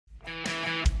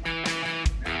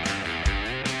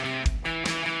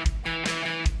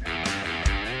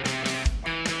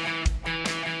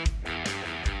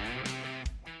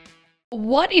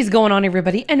What is going on,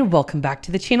 everybody, and welcome back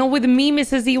to the channel with me,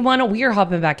 Mrs. E1. We are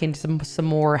hopping back into some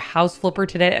more House Flipper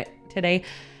today,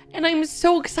 and I'm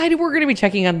so excited. We're going to be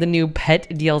checking out the new pet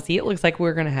DLC. It looks like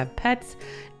we're going to have pets,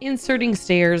 inserting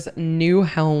stairs, new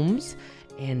homes,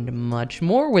 and much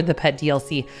more with the pet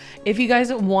DLC. If you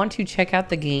guys want to check out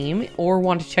the game or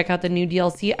want to check out the new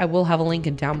DLC, I will have a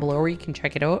link down below where you can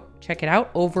check it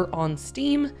out over on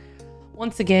Steam.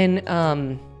 Once again,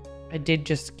 I did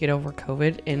just get over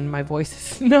COVID and my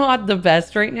voice is not the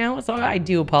best right now, so I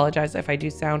do apologize if I do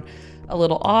sound a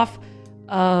little off.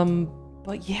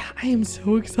 But yeah, I am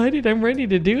so excited. I'm ready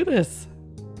to do this.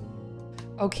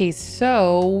 Okay,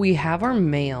 so we have our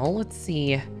mail. Let's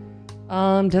see.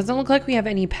 Doesn't look like we have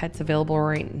any pets available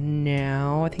right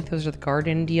now. I think those are the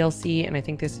garden DLC, and I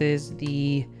think this is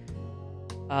the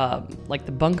like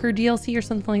the bunker DLC or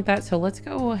something like that. So let's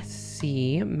go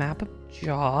see map of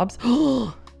jobs.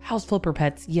 House Flipper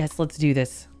pets. Yes, let's do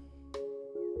this.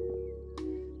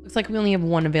 Looks like we only have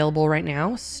one available right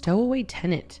now. Stowaway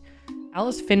tenant.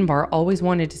 Alice Finbar always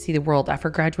wanted to see the world. After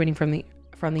graduating from the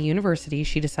university,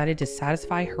 she decided to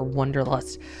satisfy her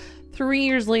wanderlust. 3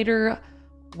 years later,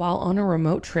 while on a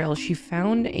remote trail, she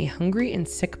found a hungry and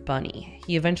sick bunny.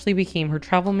 He eventually became her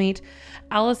travel mate.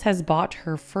 Alice has bought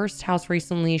her first house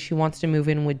recently. She wants to move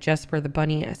in with Jesper the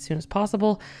bunny as soon as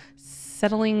possible.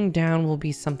 Settling down will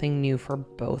be something new for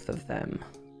both of them.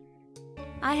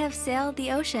 I have sailed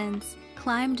the oceans,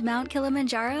 climbed Mount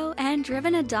Kilimanjaro, and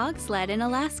driven a dog sled in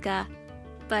Alaska.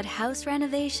 But house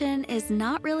renovation is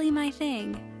not really my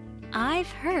thing.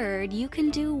 I've heard you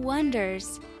can do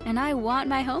wonders, and I want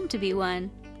my home to be one.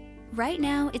 Right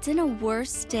now, it's in a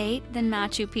worse state than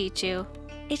Machu Picchu.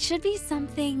 It should be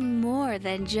something more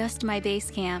than just my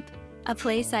base camp. A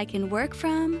place I can work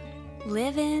from,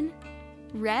 live in,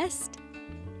 rest,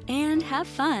 and have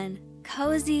fun.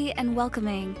 Cozy and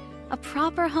welcoming. A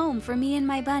proper home for me and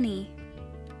my bunny.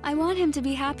 I want him to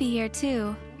be happy here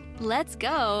too. Let's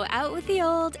go out with the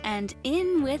old and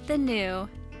in with the new.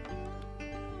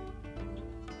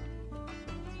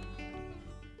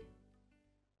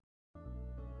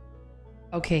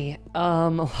 Okay,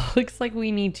 looks like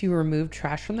we need to remove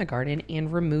trash from the garden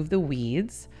and remove the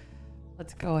weeds.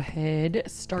 Let's go ahead,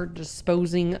 start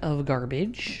disposing of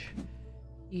garbage.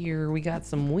 Here we got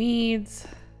some weeds.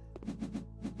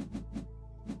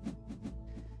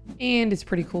 And it's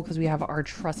pretty cool because we have our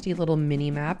trusty little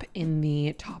mini map in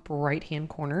the top right hand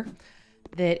corner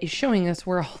that is showing us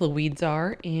where all the weeds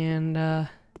are and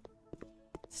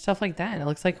stuff like that. It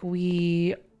looks like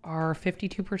we are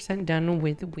 52% done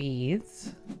with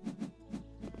weeds.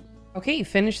 Okay,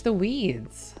 finish the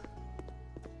weeds.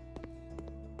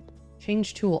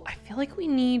 Change tool. I feel like we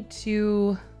need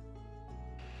to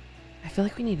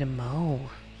mow.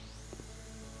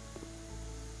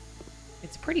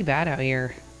 It's pretty bad out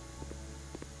here.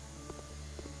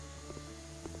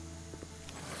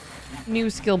 New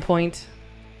skill point.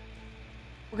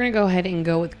 We're gonna go ahead and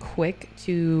go with quick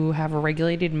to have a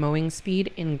regulated mowing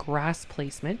speed and grass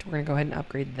placement. We're gonna go ahead and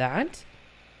upgrade that.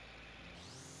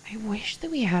 I wish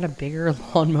that we had a bigger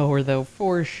lawnmower though,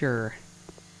 for sure.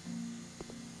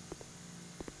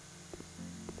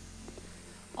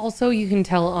 Also, you can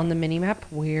tell on the mini map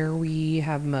where we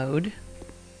have mowed.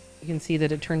 You can see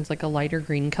that it turns like a lighter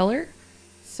green color.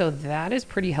 So that is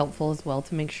pretty helpful as well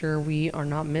to make sure we are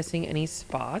not missing any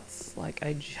spots like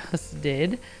I just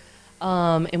did.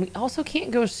 And we also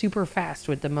can't go super fast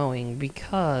with the mowing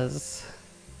because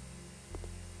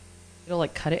it'll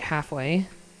like cut it halfway.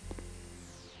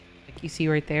 Like you see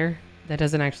right there, that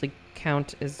doesn't actually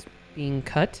count as being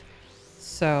cut.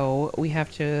 So we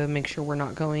have to make sure we're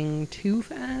not going too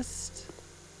fast.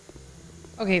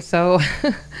 Okay, so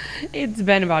it's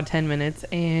been about 10 minutes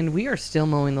and we are still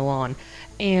mowing the lawn.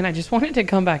 And I just wanted to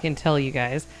come back and tell you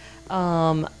guys,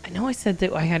 I know I said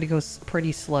that I had to go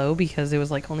pretty slow because it was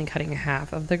like only cutting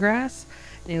half of the grass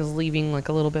and it was leaving like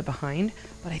a little bit behind.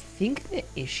 But I think the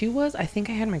issue was, I think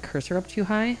I had my cursor up too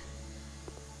high.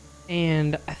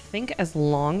 And I think as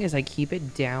long as I keep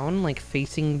it down, like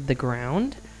facing the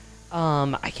ground,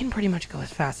 I can pretty much go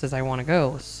as fast as I want to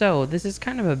go. So this is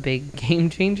kind of a big game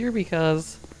changer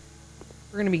because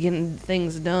we're going to be getting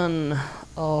things done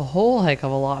a whole heck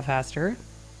of a lot faster.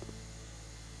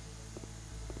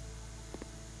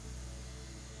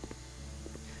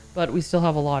 But we still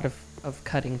have a lot of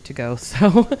cutting to go.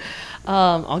 So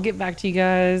I'll get back to you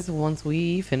guys once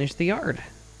we finish the yard.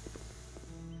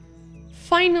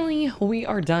 Finally, we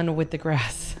are done with the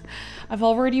grass. I've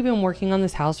already been working on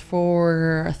this house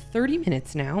for 30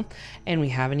 minutes now, and we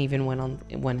haven't even went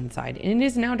inside. And it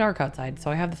is now dark outside,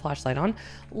 so I have the flashlight on.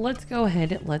 Let's go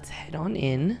ahead, let's head on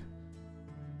in.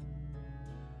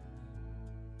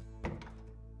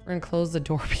 We're gonna close the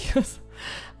door because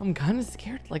I'm kind of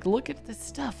scared. Like, look at this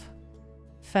stuff.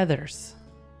 Feathers.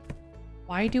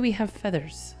 Why do we have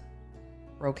feathers?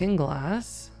 Broken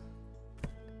glass.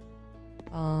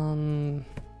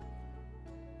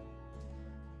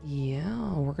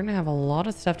 Yeah, we're gonna have a lot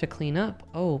of stuff to clean up.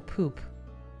 Oh, poop.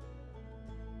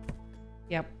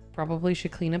 Yep, probably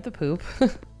should clean up the poop.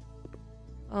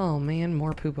 Oh man,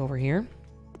 more poop over here.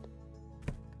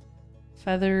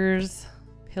 Feathers,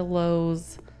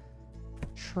 pillows,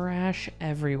 trash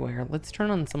everywhere. Let's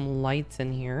turn on some lights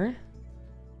in here.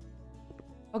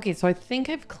 Okay, so I think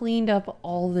I've cleaned up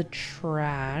all the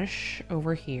trash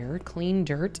over here. Clean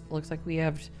dirt. Looks like we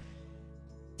have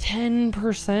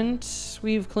 10%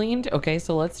 we've cleaned. Okay,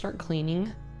 so let's start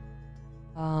cleaning.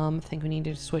 I think we need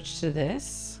to switch to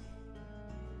this.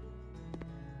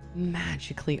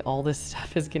 Magically, all this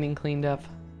stuff is getting cleaned up.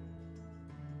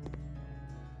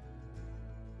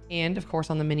 And of course,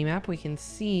 on the mini map, we can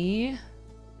see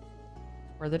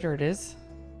where the dirt is,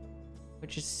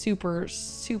 which is super,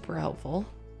 super helpful.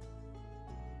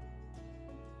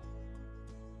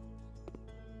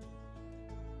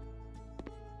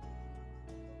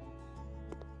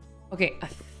 Okay, I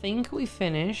think we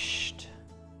finished.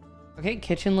 Okay,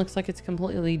 kitchen looks like it's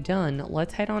completely done.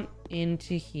 Let's head on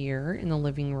into here in the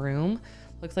living room.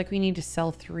 Looks like we need to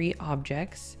sell 3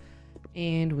 objects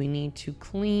and we need to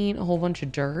clean a whole bunch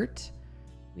of dirt.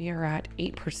 We are at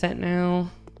 8%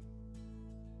 now.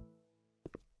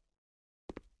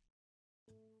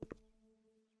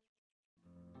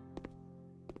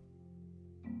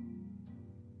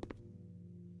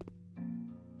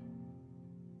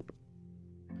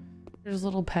 There's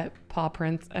little pet paw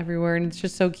prints everywhere and it's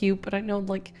just so cute, but I know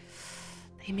like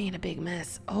they made a big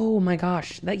mess. Oh my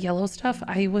gosh, that yellow stuff,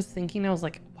 I was thinking, I was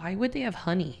like, why would they have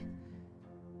honey?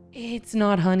 It's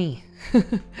not honey.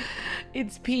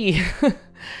 It's pee.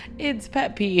 It's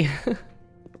pet pee.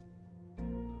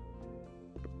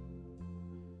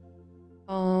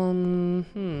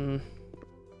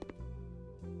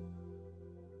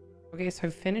 Okay, so I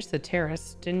finished the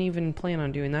terrace. Didn't even plan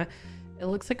on doing that. It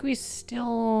looks like we're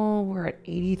at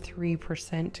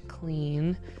 83%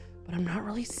 clean, but I'm not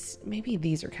really, maybe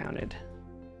these are counted.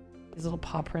 These little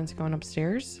paw prints going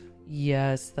upstairs.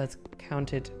 Yes, that's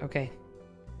counted. Okay.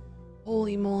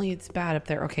 Holy moly, it's bad up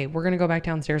there. Okay, we're gonna go back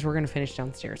downstairs. We're gonna finish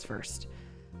downstairs first.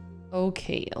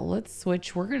 Okay, let's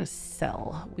switch. We're gonna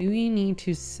sell. We need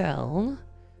to sell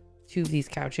 2 of these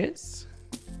couches,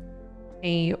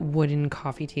 a wooden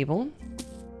coffee table,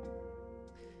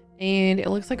 and it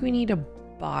looks like we need to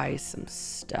buy some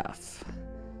stuff.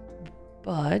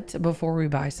 But before we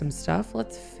buy some stuff,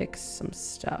 let's fix some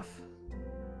stuff.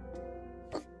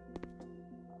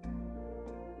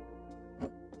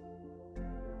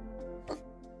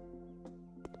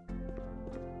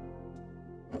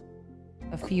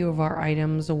 A few of our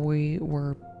items we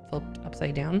were flipped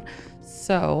upside down,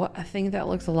 so I think that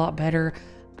looks a lot better.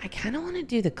 I kind of want to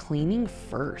do the cleaning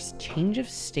first. Change of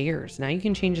stairs. Now you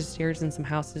can change the stairs in some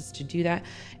houses. To do that,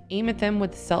 aim at them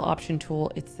with the sell option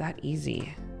tool. It's that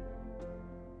easy.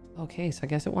 Okay, so I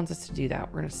guess it wants us to do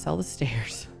that. We're gonna sell the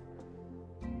stairs.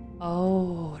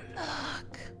 Oh,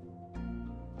 look.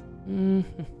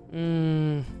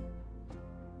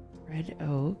 Red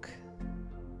oak.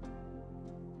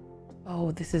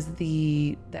 Oh, this is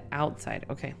the outside.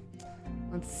 Okay,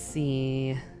 let's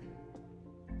see.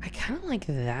 I kind of like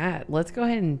that. Let's go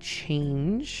ahead and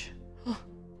change.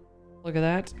 Look at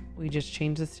that. We just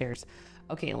changed the stairs.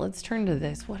 Okay, let's turn to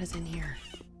this. What is in here?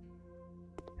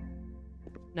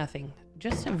 Nothing.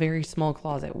 Just a very small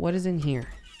closet. What is in here?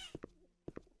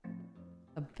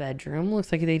 A bedroom.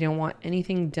 Looks like they don't want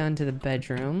anything done to the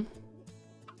bedroom.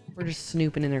 We're just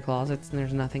snooping in their closets and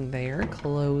there's nothing there.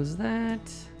 Close that.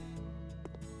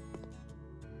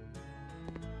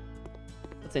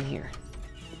 What's in here?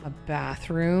 A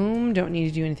bathroom. Don't need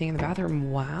to do anything in the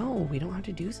bathroom. Wow, we don't have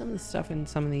to do some of the stuff in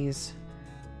some of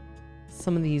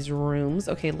these rooms.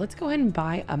 Okay, let's go ahead and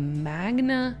buy a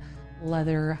Magna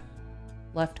leather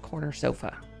left corner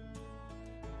sofa.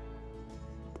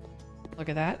 Look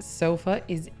at that. Sofa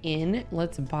is in.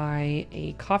 Let's buy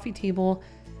a coffee table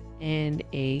and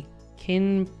a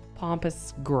kin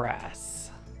pampas grass.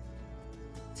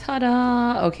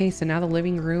 Ta-da! Okay, so now the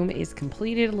living room is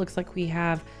completed. It looks like we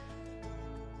have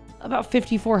about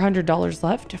 $5,400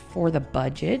 left for the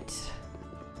budget.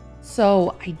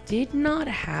 So I did not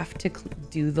have to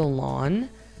do the lawn.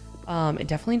 It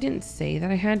definitely didn't say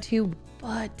that I had to,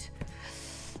 but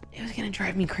it was gonna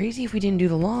drive me crazy if we didn't do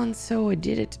the lawn, so I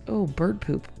did it. Oh, bird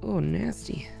poop. Oh,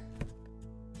 nasty.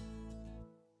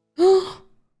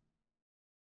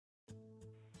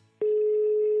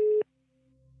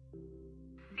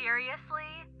 Seriously?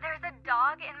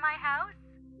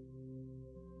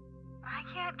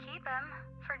 could keep him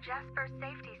for Jesper's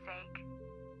safety's sake.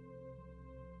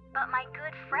 But my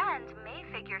good friend may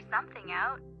figure something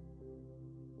out.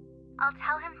 I'll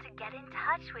tell him to get in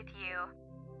touch with you.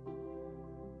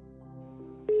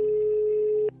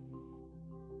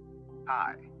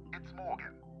 Hi, it's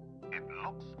Morgan. It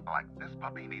looks like this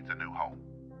puppy needs a new home.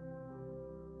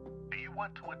 Do you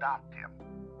want to adopt him?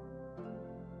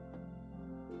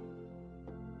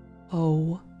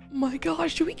 Oh my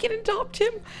gosh, we can adopt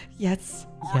him? Yes,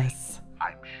 yes.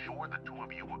 I'm sure the two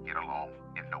of you will get along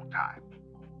in no time.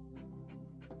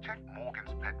 Check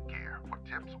Morgan's Pet Care for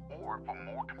tips or for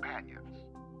more companions.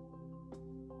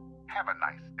 Have a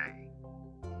nice day.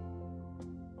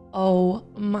 Oh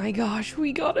my gosh,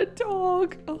 we got a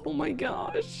dog. Oh my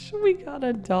gosh, we got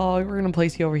a dog. We're gonna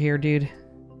place you over here, dude.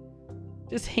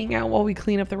 Just hang out while we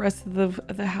clean up the rest of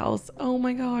the house. Oh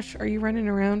my gosh, are you running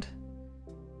around?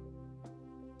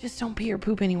 Just don't pee or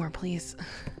poop anywhere, please.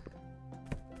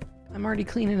 I'm already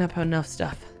cleaning up enough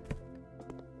stuff.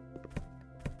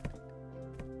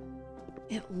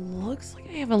 It looks like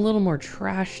I have a little more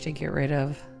trash to get rid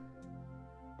of.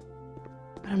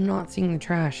 But I'm not seeing the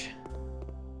trash.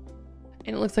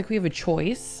 And it looks like we have a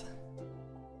choice.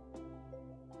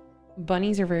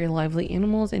 Bunnies are very lively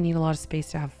animals and need a lot of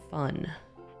space to have fun.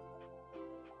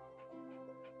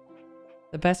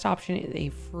 The best option is a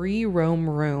free roam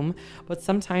room, but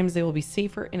sometimes they will be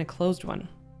safer in a closed one,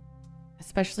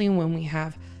 especially when we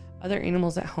have other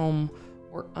animals at home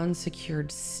or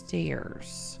unsecured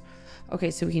stairs.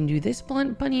 Okay, so we can do this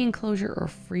bunny enclosure or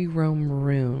free roam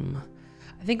room.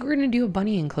 I think we're gonna do a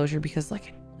bunny enclosure because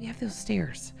like we have those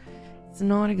stairs. It's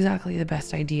not exactly the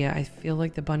best idea. I feel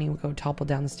like the bunny would go topple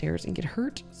down the stairs and get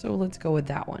hurt, so let's go with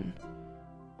that one.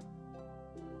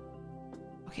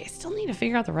 Okay, I still need to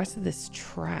figure out the rest of this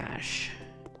trash.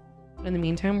 But in the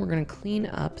meantime, we're gonna clean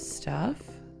up stuff.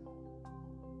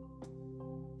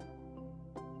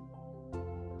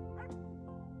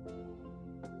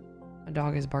 My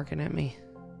dog is barking at me.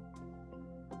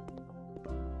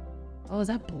 Oh, is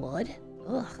that blood?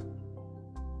 Ugh.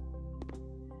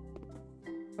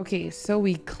 Okay, so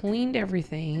we cleaned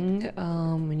everything.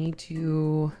 We need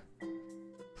to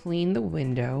clean the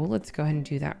window. Let's go ahead and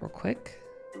do that real quick.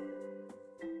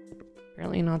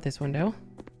 Apparently not this window.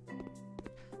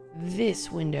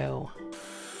 This window.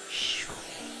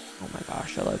 Oh my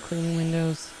gosh, I love cleaning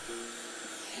windows.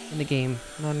 In the game,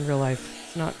 not in real life.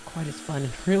 It's not quite as fun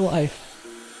in real life.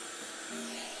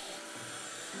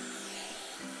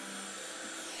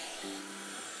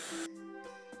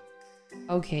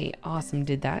 Okay, awesome.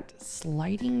 Did that.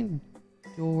 Sliding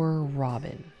door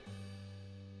robin.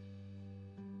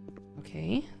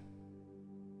 Okay.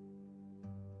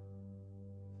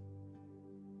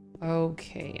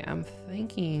 Okay, I'm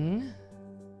thinking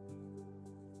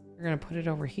we're gonna put it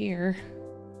over here.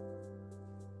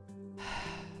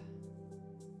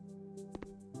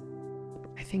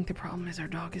 I think the problem is our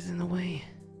dog is in the way.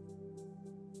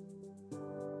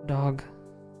 Dog.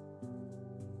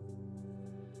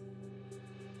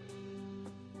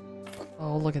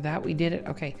 Oh, look at that. We did it.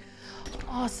 Okay.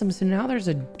 Awesome. So now there's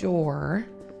a door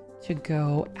to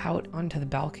go out onto the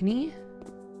balcony.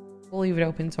 We'll leave it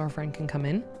open so our friend can come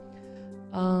in.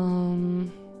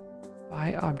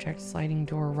 Buy object, sliding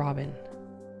door, robin.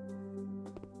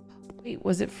 Wait,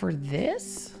 was it for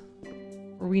this?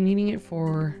 Were we needing it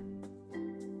for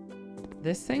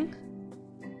this thing?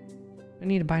 I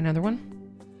need to buy another one?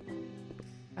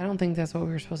 I don't think that's what we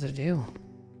were supposed to do.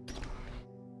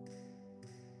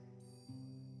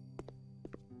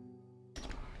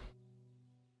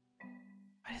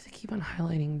 Why does it keep on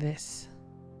highlighting this?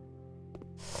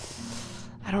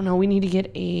 I don't know. We need to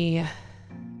get a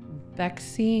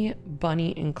Bexy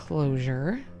bunny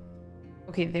enclosure.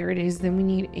 Okay, there it is. Then we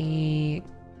need a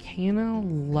Canna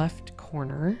left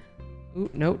corner. Ooh,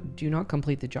 no, do not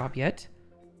complete the job yet.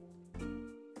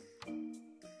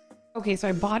 Okay, so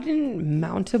I bought an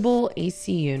mountable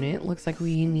AC unit. Looks like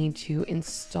we need to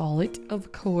install it,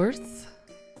 of course.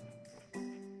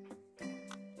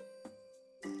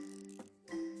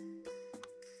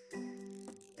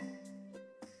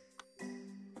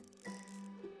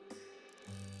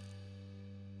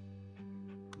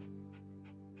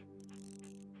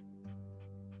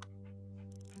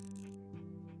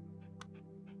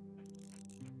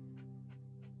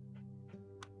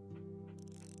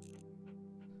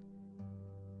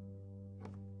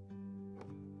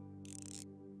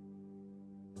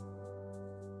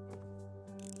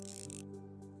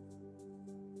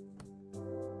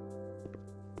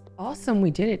 Awesome, we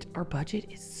did it. Our budget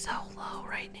is so low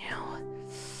right now.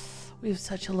 We have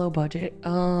such a low budget.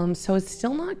 So it's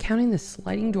still not counting the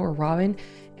sliding door robin,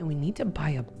 and we need to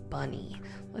buy a bunny.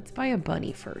 Let's buy a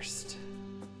bunny first.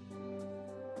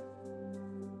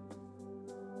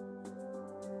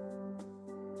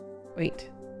 Wait.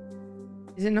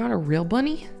 Is it not a real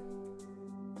bunny?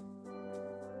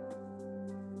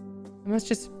 It must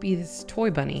just be this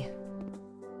toy bunny.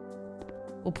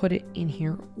 We'll put it in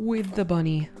here with the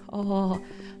bunny. Oh,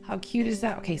 how cute is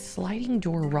that? Okay, sliding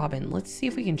door robin. Let's see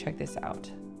if we can check this out.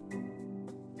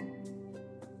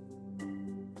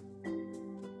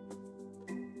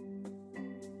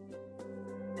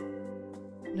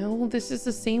 No, this is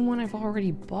the same one I've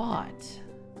already bought.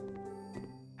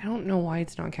 I don't know why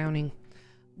it's not counting,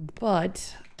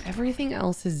 but everything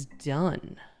else is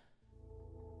done.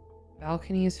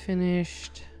 Balcony is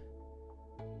finished.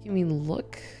 Can we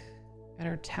look at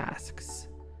our tasks?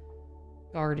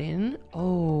 Garden.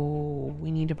 Oh,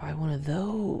 we need to buy one of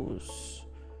those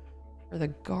for the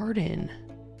garden.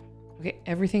 Okay,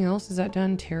 everything else, is that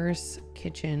done? Terrace,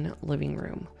 kitchen, living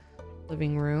room.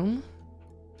 Living room.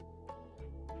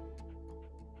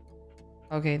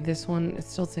 Okay, this one is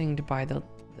still saying to buy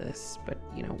this, but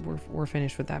you know, we're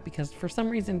finished with that because for some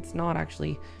reason it's not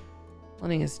actually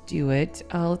letting us do it.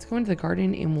 Let's go into the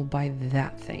garden and we'll buy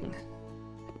that thing.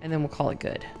 And then we'll call it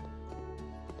good.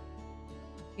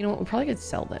 You know what? We probably could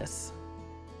sell this.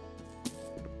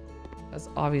 Because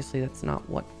obviously that's not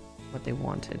what they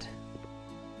wanted.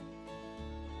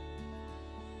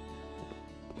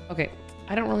 Okay,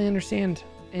 I don't really understand.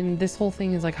 And this whole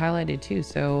thing is like highlighted too,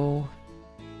 so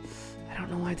I don't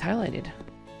know why it's highlighted.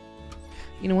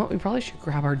 You know what? We probably should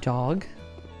grab our dog.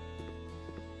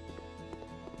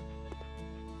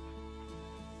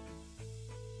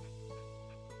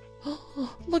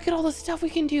 Look at all the stuff we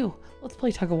can do. Let's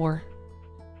play tug of war.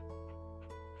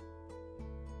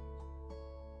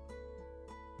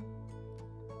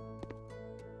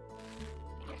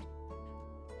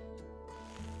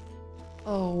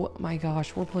 Oh my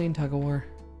gosh, we're playing tug of war.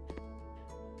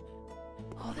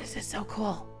 Oh, this is so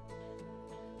cool.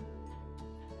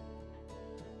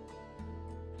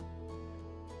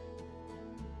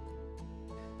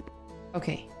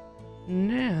 Okay,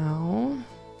 now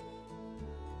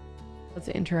let's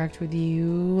interact with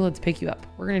you. Let's pick you up.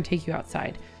 We're gonna take you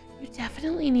outside. You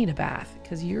definitely need a bath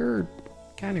because you're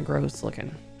kind of gross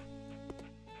looking.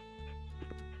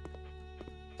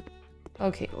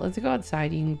 Okay, let's go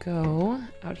outside. You can go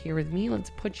out here with me.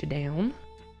 Let's put you down.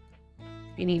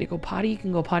 If you need to go potty, you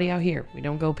can go potty out here. We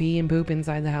don't go pee and poop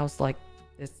inside the house like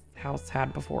this house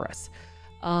had before us.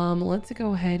 Let's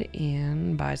go ahead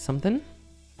and buy something.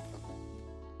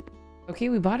 Okay,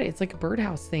 we bought it. It's like a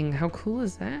birdhouse thing. How cool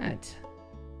is that?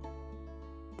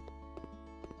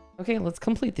 Okay, let's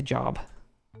complete the job.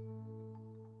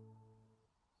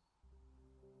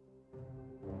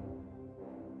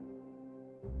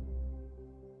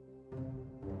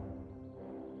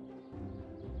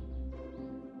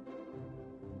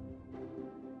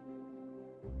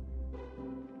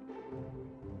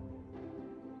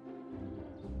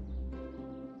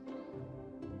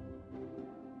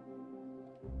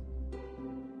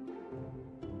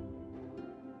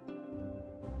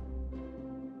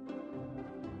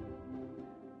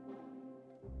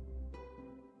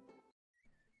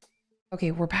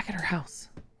 Okay, we're back at our house.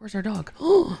 Where's our dog?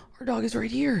 Oh, our dog is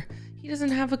right here. He doesn't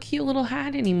have a cute little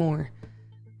hat anymore.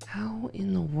 How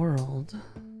in the world?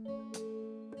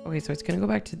 Okay, so it's gonna go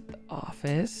back to the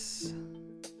office.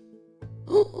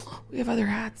 Oh, we have other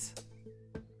hats.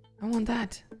 I want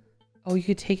that. Oh, you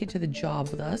could take it to the job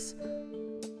with us.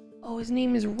 Oh, his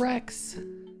name is Rex.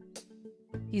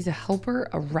 He's a helper,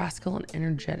 a rascal, and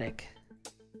energetic.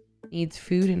 Needs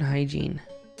food and hygiene.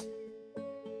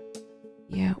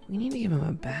 Yeah, we need to give him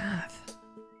a bath.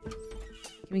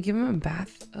 Can we give him a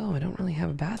bath? Oh, I don't really have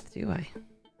a bath, do I?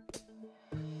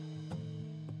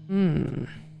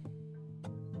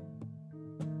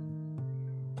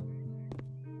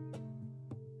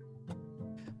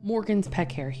 Morgan's pet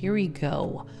care. Here we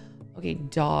go. Okay,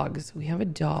 dogs. We have a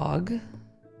dog.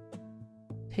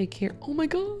 Take care. Oh my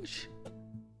gosh.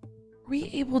 Are we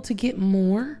able to get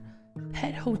more?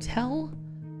 Pet hotel?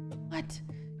 What?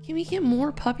 Can we get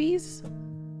more puppies?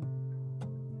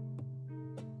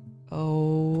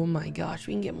 Oh my gosh,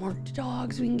 we can get more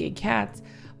dogs, we can get cats,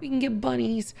 we can get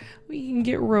bunnies, we can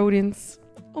get rodents.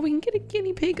 Oh, we can get a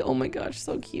guinea pig. Oh my gosh,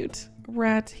 so cute.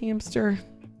 Rat, hamster.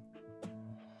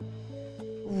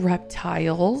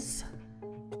 Reptiles.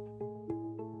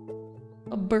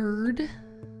 A bird.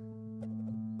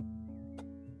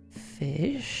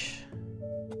 Fish.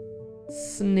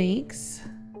 Snakes.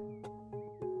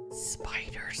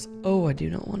 Spiders. Oh, I do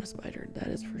not want a spider, that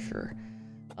is for sure.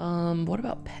 What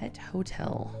about pet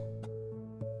hotel?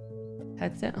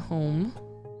 Pets at home.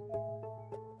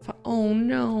 Oh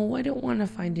no, I don't want to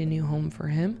find a new home for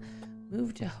him.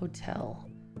 Move to hotel.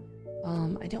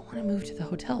 I don't want to move to the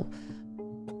hotel,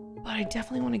 but I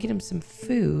definitely want to get him some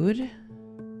food.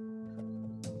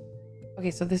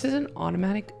 Okay, so this is an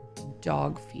automatic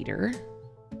dog feeder.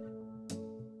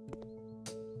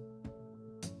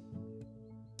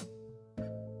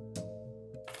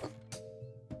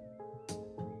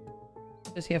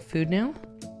 Does he have food now?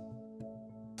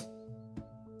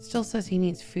 Still says he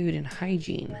needs food and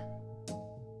hygiene.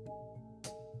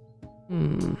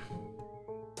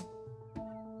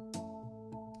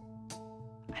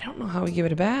 I don't know how we give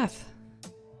it a bath.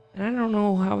 And I don't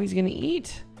know how he's gonna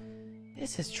eat.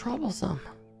 This is troublesome.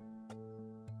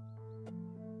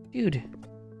 Dude,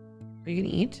 are you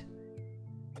gonna eat?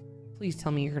 Please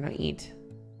tell me you're gonna eat.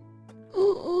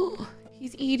 Oh,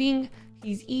 he's eating.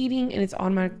 He's eating, and it's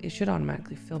automatic. It should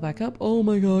automatically fill back up. Oh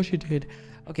my gosh, it did.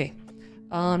 Okay.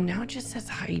 Now it just says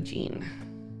hygiene.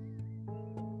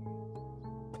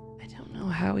 I don't know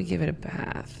how we give it a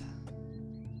bath.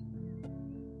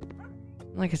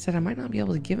 Like I said, I might not be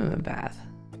able to give him a bath.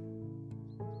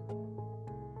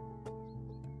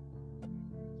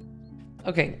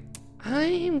 Okay,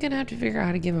 I'm gonna have to figure out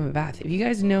how to give him a bath. If you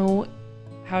guys know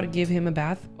how to give him a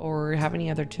bath or have any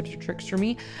other tips or tricks for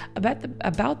me about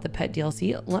the pet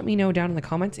DLC, let me know down in the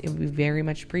comments. It would be very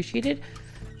much appreciated.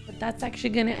 But that's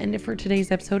actually gonna end it for today's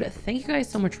episode. Thank you guys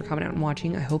so much for coming out and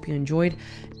watching. I hope you enjoyed.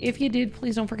 If you did,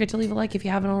 please don't forget to leave a like if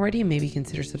you haven't already, and maybe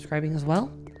consider subscribing as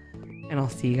well. And I'll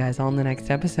see you guys all in the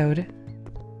next episode.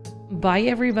 Bye,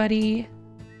 everybody.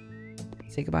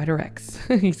 Say goodbye to Rex.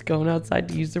 He's going outside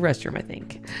to use the restroom, I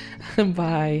think.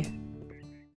 Bye.